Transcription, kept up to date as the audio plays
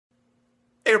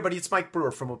Hey everybody, it's Mike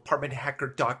Brewer from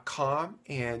ApartmentHacker.com,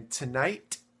 and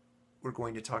tonight we're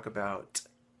going to talk about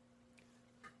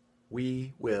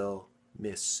We Will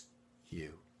Miss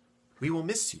You. We will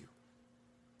miss you.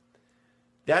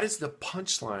 That is the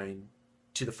punchline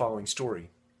to the following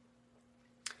story.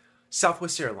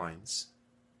 Southwest Airlines,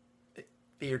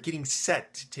 they are getting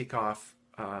set to take off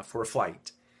for a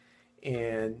flight,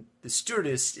 and the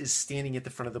stewardess is standing at the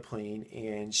front of the plane,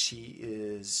 and she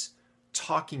is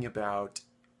talking about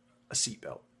a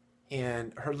seatbelt.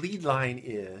 And her lead line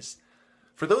is,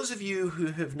 for those of you who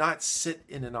have not sit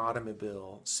in an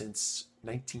automobile since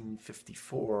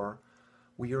 1954,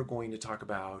 we are going to talk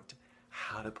about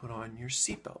how to put on your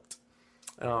seatbelt.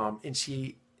 And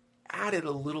she added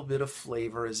a little bit of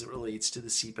flavor as it relates to the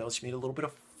seatbelt. She made a little bit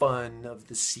of fun of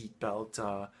the seatbelt,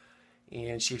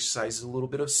 and she exercised a little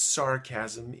bit of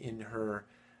sarcasm in her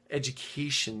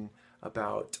education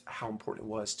about how important it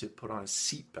was to put on a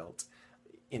seatbelt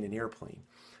in an airplane.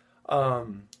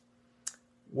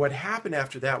 What happened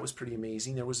after that was pretty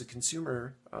amazing. There was a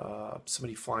consumer,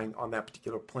 somebody flying on that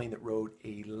particular plane, that wrote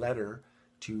a letter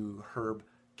to Herb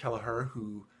Kelleher,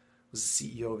 who was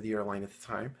the CEO of the airline at the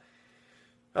time,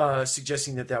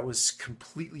 suggesting that that was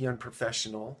completely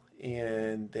unprofessional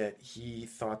and that he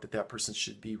thought that that person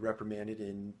should be reprimanded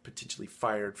and potentially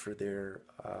fired for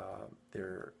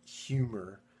their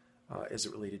humor as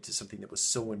it related to something that was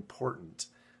so important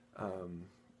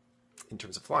in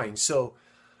terms of flying. So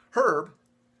Herb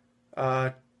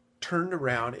turned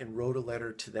around and wrote a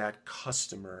letter to that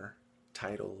customer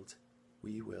titled,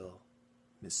 "We will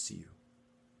miss you.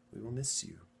 We will miss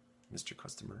you, Mr.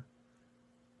 Customer,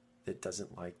 that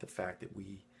doesn't like the fact that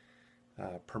we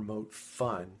promote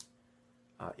fun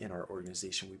in our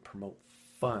organization. We promote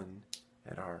fun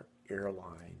at our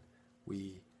airline.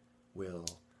 We will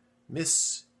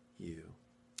miss you."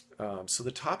 So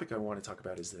the topic I want to talk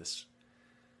about is this.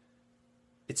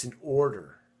 It's an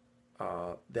order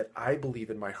that I believe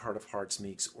in my heart of hearts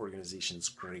makes organizations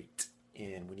great.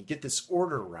 And when you get this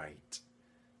order right,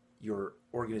 your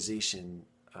organization,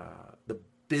 the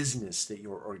business that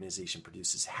your organization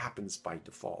produces happens by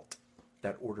default.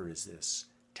 That order is this.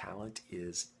 Talent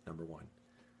is number one.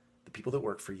 The people that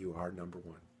work for you are number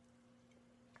one,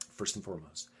 first and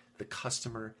foremost. The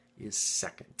customer is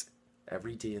second.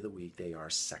 Every day of the week, they are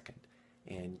second.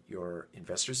 And your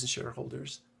investors and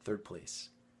shareholders, third place.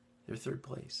 They're third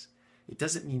place. It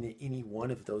doesn't mean that any one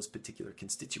of those particular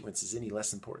constituents is any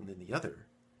less important than the other.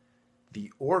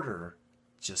 The order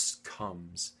just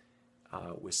comes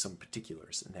with some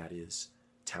particulars, and that is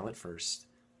talent first,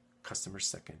 customer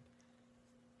second,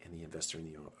 and the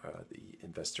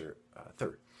investor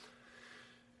third.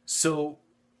 So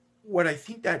what I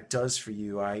think that does for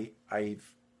you,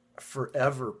 I've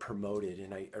forever promoted,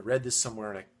 and I read this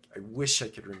somewhere, and I wish I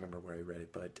could remember where I read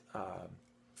it, but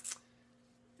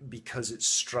because it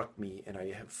struck me and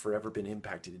I have forever been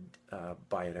impacted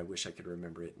by it, I wish I could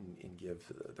remember it and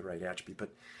give the right attribute.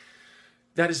 But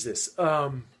that is this.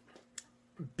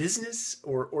 Business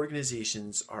or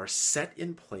organizations are set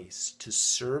in place to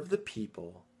serve the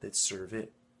people that serve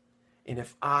it. And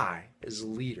if I, as a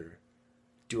leader,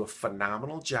 do a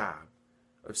phenomenal job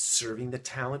of serving the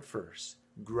talent first,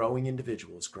 growing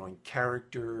individuals, growing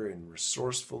character and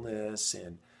resourcefulness,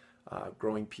 and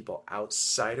growing people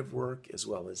outside of work as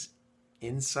well as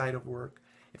inside of work,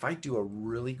 if I do a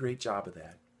really great job of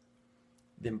that,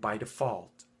 then by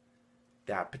default,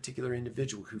 that particular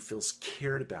individual who feels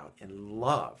cared about and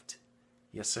loved,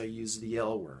 yes, I use the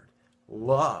L word,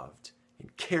 loved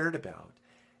and cared about,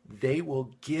 they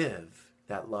will give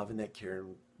that love and that care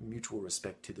and mutual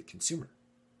respect to the consumer.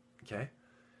 Okay?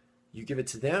 You give it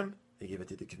to them, they give it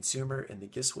to the consumer, and then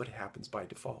guess what happens by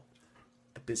default?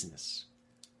 The business.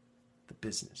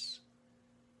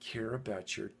 Care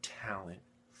about your talent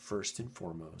first and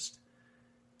foremost.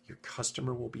 Your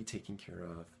customer will be taken care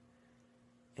of,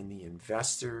 and the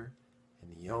investor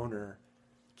and the owner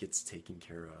gets taken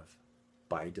care of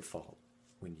by default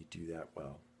when you do that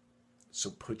well. So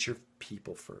put your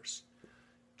people first.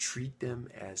 Treat them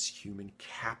as human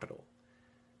capital.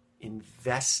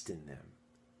 Invest in them.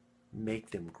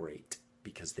 Make them great,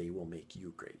 because they will make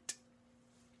you great.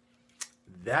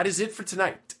 That is it for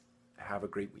tonight. Have a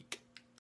great week.